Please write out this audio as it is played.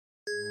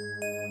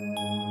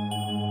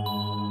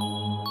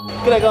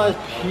G'day guys,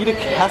 Peter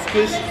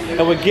Kafkas,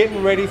 and we're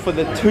getting ready for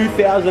the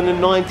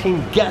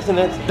 2019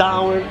 Gazzanats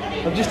Darwin.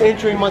 I'm just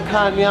entering my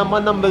car now. My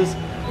number's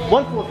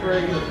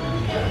 143.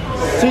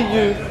 See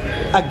you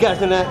at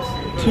Gazzanats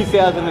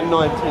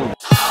 2019.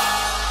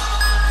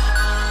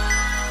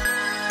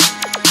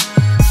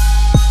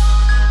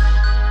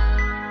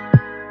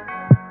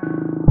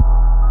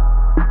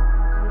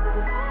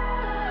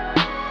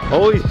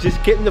 Oh, he's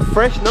just getting the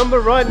fresh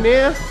number right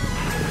now.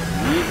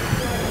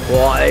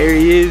 Oh, there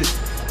he is.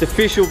 It's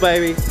official,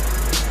 baby.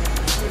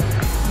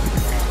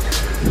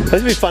 This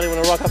will be funny when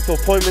I rock up to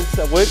appointments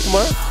at work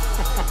tomorrow.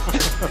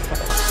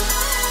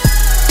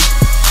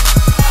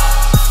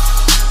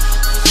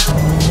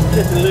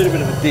 Just a little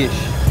bit of a dish.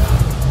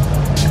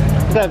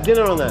 Let's have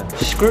dinner on that.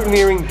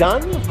 Scrutineering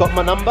done. I've got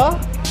my number.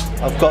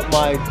 I've got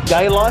my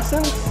day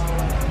license.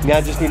 Now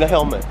I just need a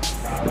helmet.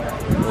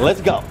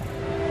 Let's go.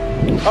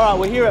 Alright,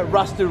 we're here at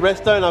Rusted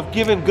Resto and I've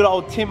given good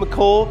old Tim a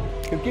call.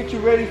 He'll get you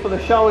ready for the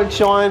show and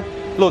shine.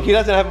 Look, he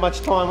doesn't have much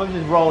time. I've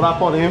just rolled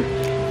up on him.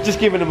 Just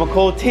giving him a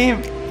call.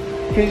 Tim,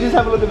 can you just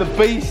have a look at the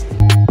beast?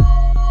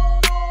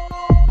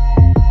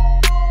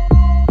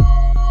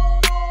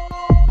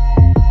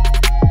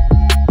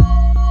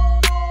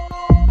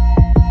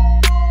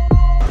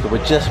 So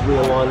we're just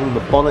realigning the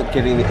bonnet,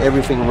 getting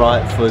everything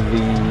right for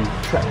the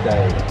track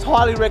day. It's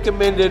highly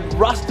recommended.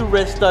 Rusted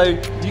Resto.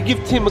 You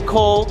give Tim a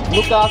call,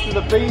 look after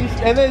the beast.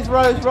 And there's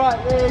Rose right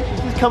there.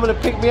 She's just coming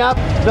to pick me up.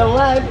 The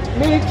lad,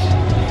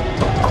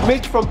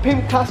 Mitch from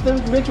Pimp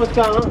Customs. Mitch, what's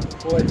going on?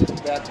 Boy, just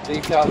about to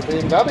detail the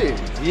BMW.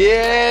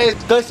 Yes!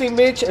 Go see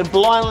Mitch and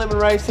Blind Lemon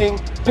Racing,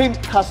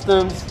 Pimp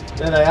Customs.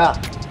 There they are.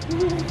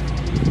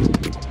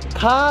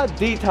 Car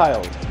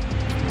detailed.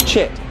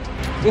 Check.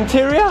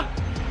 Interior?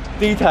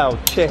 Detailed.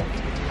 Check.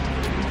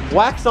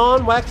 Wax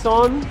on,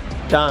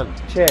 done.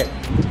 Check.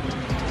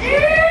 Ew!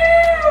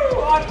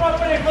 I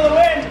property for the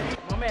win!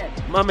 My man.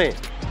 My man.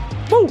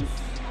 Woo!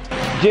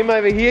 Jim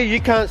over here,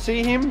 you can't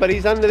see him, but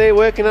he's under there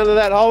working under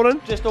that Holden.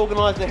 Just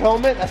organised the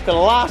helmet. That's the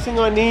last thing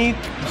I need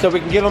so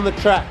we can get on the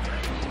track.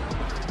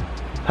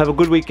 Have a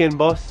good weekend,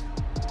 boss.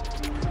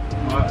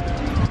 Alright.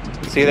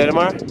 See you there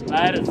tomorrow?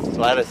 Later.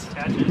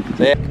 Catch you.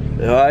 Yeah.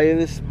 How are you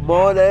this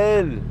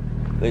morning?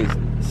 It's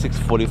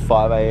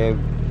 6:45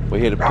 AM. We're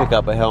here to pick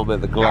up a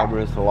helmet, the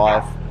glamorous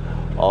life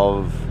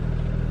of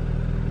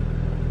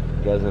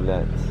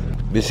Gazzanats.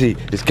 Missy,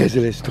 it's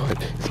Gazzanats time.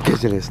 It's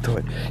Gazzanats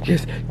time.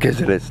 Yes,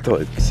 Gazzanats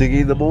time. Singing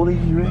in the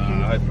morning, you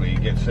reckon? Hopefully you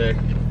get sick.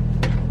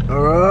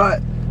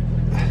 Alright.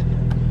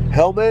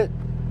 Helmet.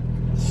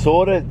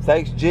 Sorted.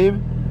 Thanks,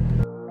 Jim.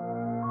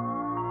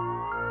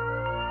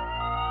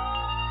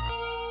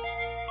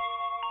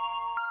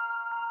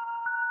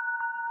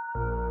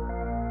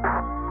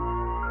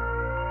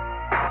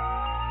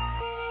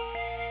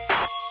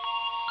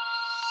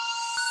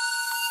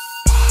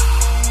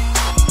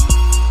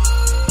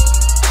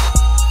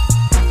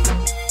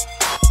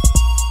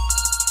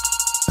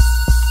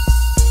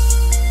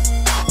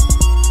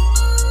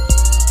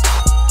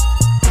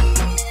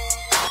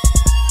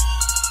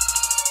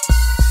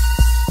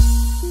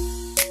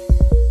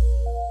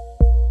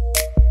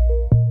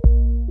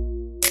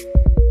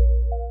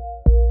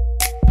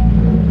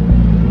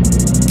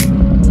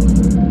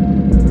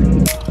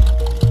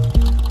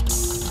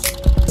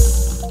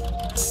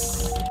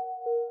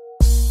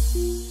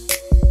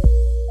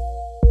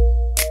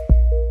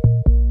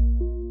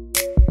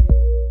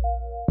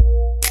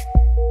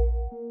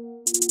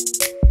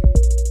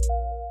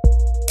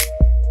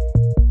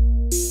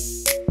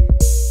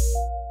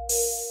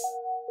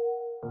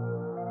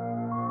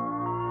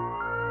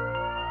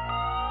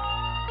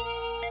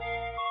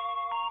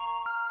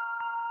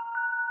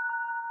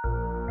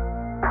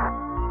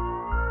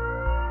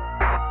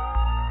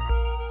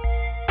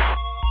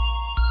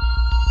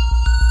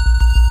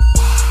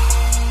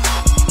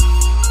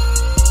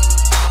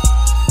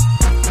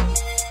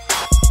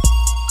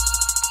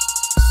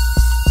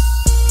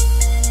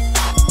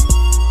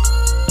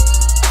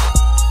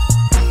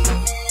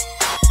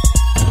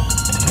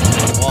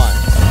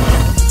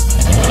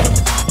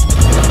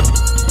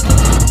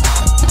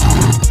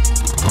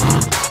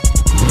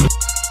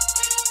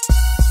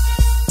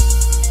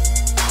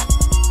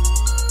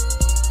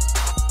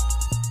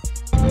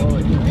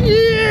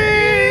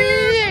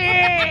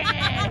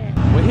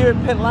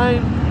 Pit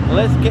lane,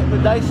 let's get the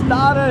day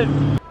started.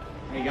 How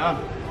you going?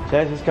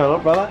 How's this going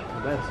on, brother?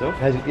 Not bad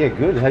yourself? Yeah,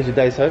 good. How's your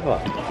day so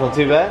far? Not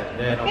too bad?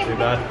 Yeah, not too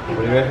bad.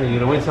 What do you reckon? You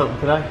gonna win something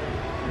today?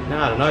 No,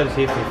 I don't know, just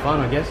here for fun,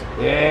 I guess.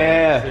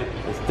 Yeah,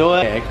 let's do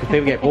it. Yeah, because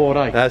people get bored,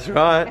 eh? That's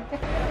right.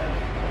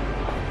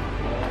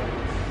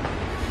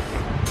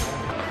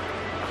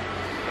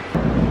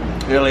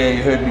 Earlier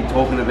you heard me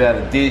talking about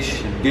a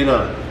dish and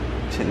dinner.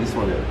 Check this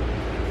one out.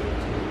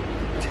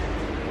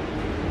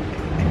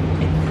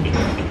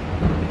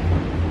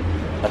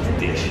 That's a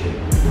dish.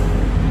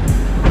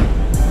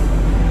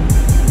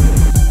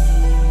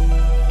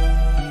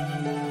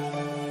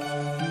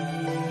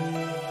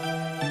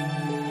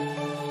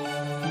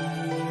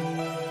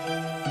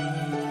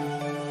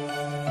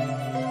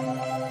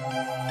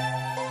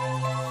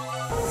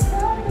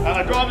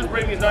 Drivers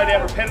briefing is no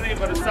doubt repetitive,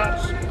 but as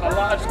such a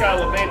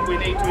large-scale event, we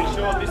need to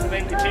ensure this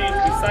event continues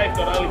to be safe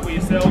not only for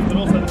yourselves but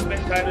also the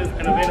spectators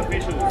and event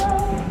officials.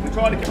 We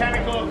tried to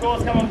mechanical, of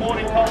course, come on board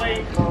in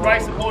Collie.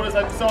 Great supporters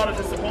have decided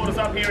to support us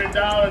up here in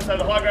Darwin, so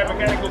the high-grade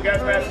mechanical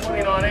Gazzanats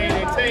 2019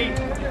 NT.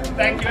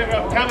 Thank you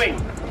everyone for coming.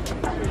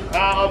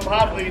 On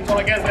behalf of the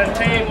entire Gazzanats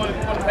team, I want to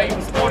thank you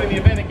for supporting the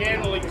event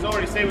again. Well, you can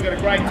already see we've got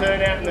a great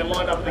turnout and they're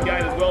lined up at the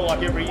gate as well,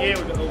 like every year.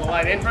 We've got the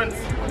late entrance.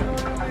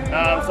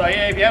 So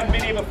yeah, if you haven't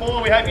been here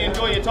before, we hope you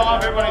enjoy your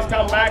time. Everyone who's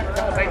come back,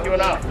 can't thank you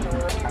enough.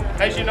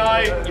 As you know,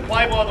 you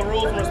play by the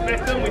rules and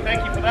respect them. We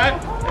thank you for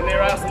that. And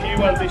there are some new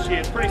ones this year.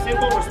 It's pretty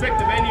simple. Respect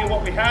the venue and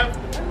what we have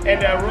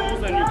and our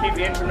rules, and you'll keep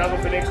the entry number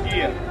for next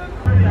year.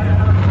 So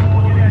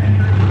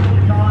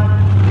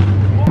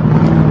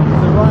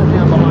right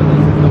now behind us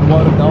is the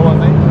water go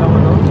event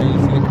going on. So you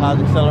see the cars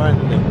accelerate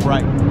and then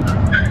brake.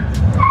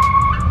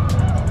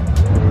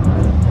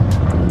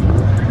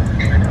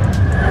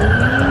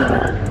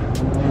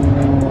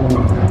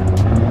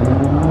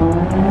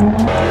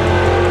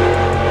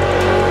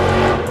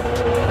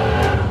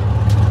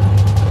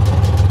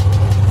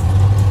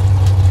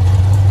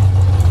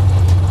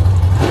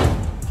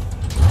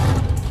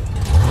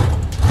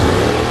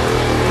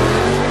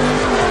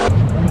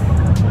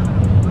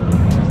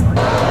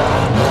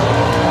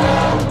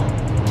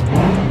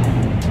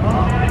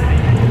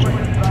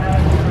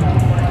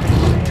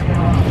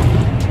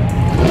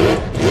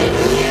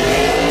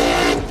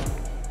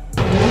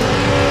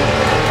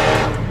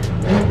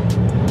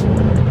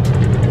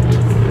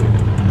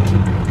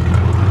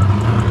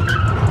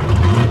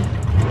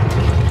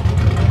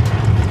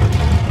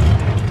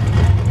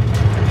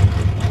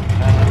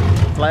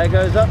 Flag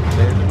goes up,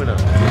 there's the winner.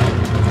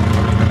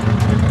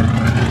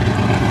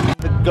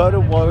 The Go to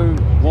Woe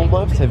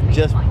warm-ups have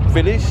just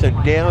finished, so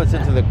now it's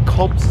into the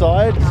comp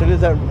side. As soon as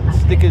that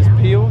sticker's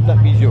peeled,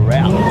 that means you're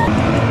out.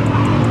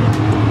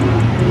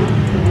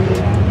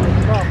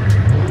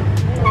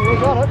 We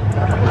got it.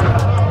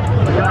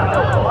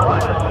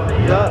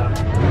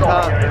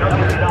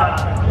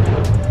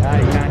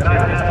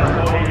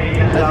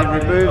 As he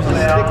removes the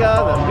sticker,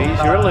 that means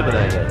you're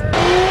eliminated.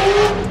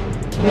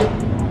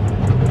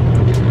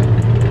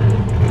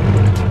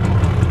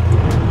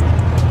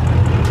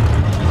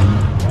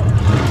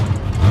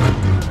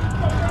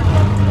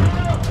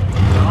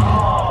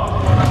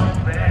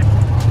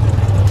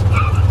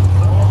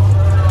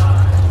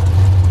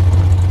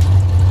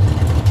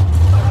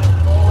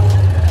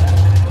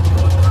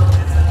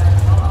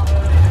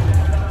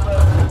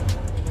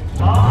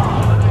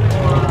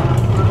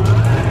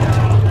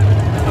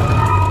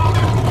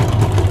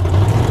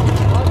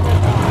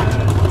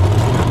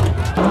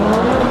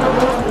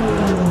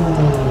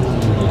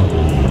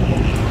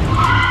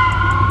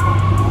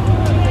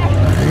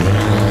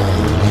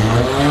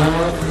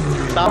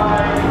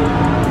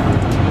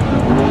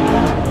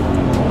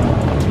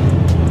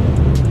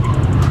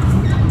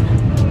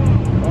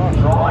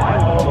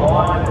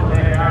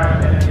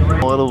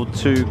 Final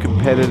two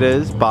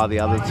competitors bar the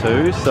other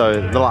two,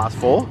 so the last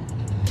four.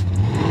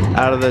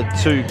 Out of the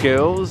two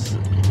girls,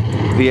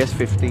 the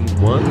S15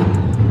 won.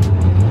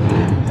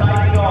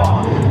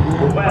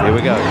 Here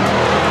we go.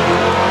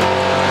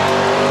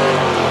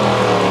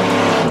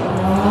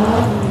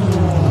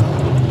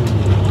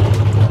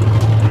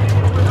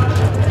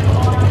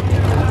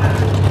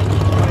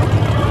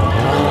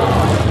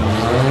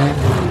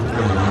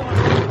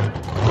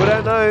 We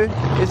don't know,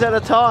 is that a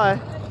tie?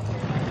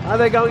 Are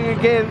they going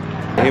again?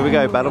 Here we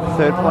go, battle for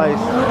third place.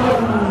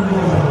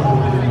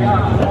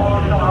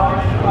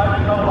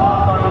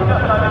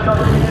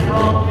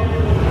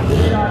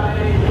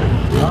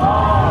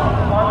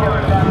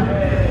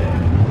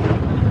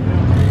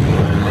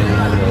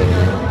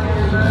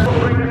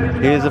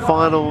 Here's the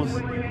finals.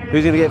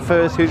 Who's going to get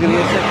first? Who's going to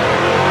get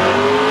second?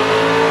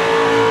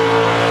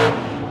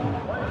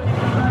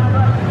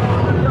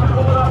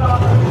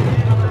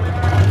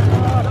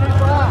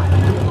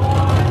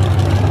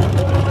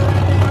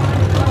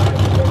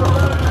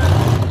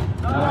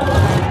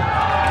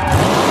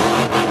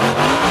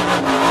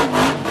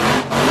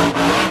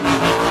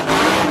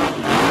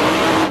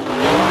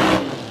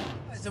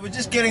 So we're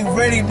just getting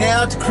ready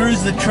now to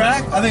cruise the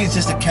track. I think it's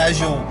just a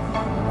casual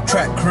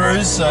track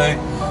cruise, so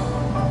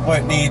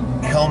won't need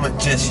helmet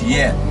just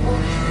yet.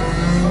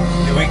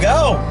 Here we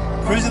go,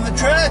 cruising the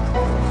track.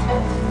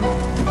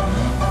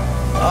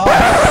 Oh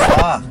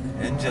fuck,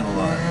 engine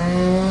light.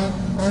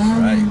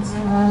 Great.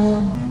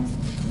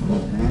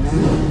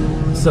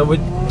 So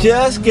we're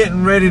just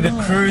getting ready to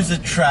cruise the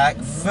track.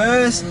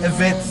 First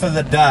event for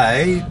the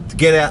day to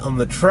get out on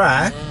the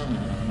track,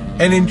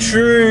 and in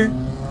true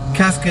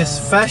Kafkas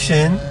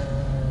fashion,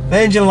 the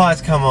engine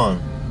lights come on.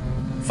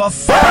 For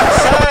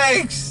fuck's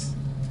sakes!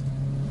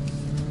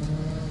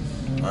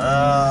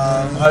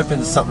 I'm hoping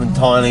it's something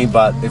tiny,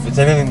 but if it's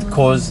anything to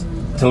cause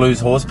to lose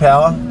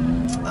horsepower,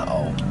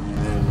 oh.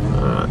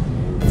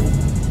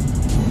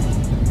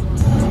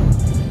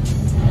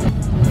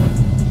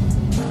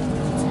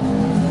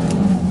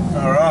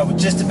 Alright, we're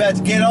just about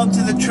to get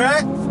onto the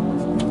track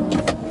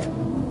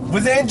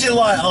with the engine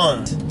light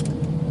on.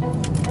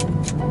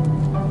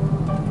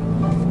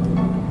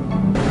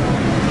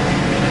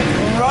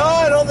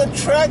 the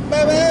track,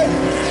 baby!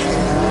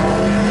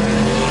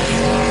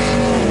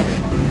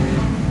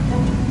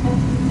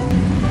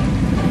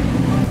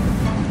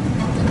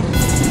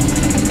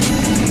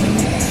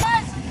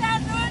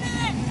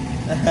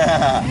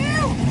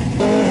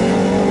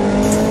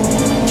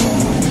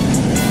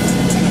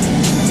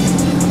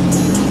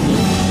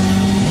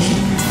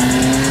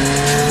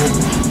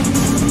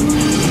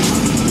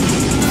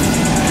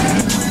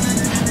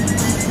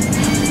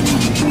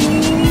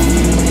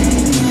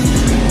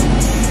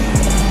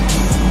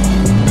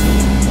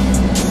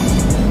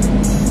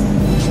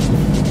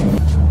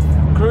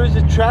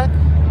 Cruiser track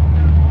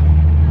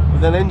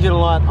with an engine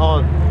light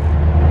on.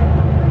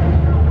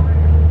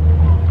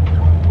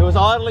 It was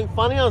idling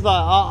funny, I was like,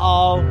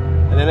 uh-oh,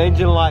 and then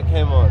engine light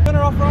came on. Turn it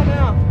off right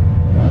now.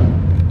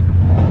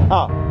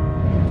 Oh.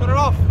 Turn it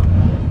off.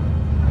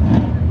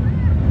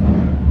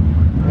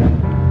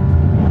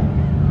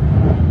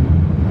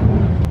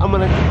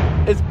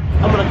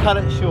 I'm gonna cut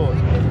it short.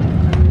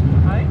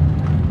 Hey?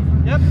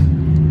 Yep.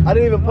 I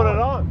didn't even put it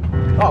on.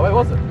 Oh, where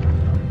was it?